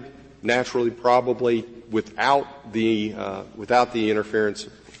directed naturally, probably without the interference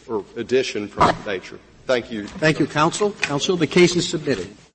or addition from nature. Thank you. Thank you, counsel. Counsel, the case is submitted.